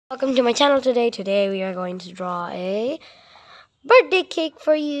Welcome to my channel today. Today we are going to draw a birthday cake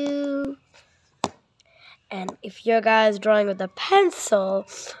for you. And if your guys drawing with a pencil,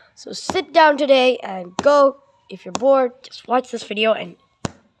 so sit down today and go. If you're bored, just watch this video and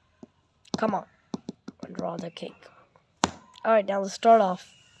come on and draw the cake. Alright, now let's start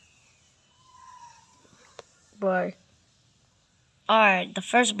off. Boy. Alright, the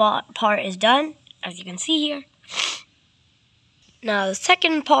first part is done, as you can see here. Now the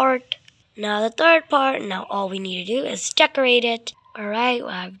second part. Now the third part. Now all we need to do is decorate it. Alright, well,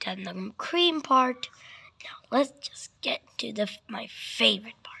 I've done the cream part. Now let's just get to my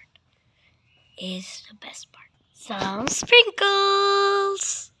favorite part. Is the best part. Some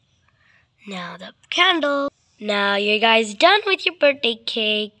sprinkles. Now the candle. Now you guys done with your birthday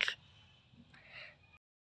cake.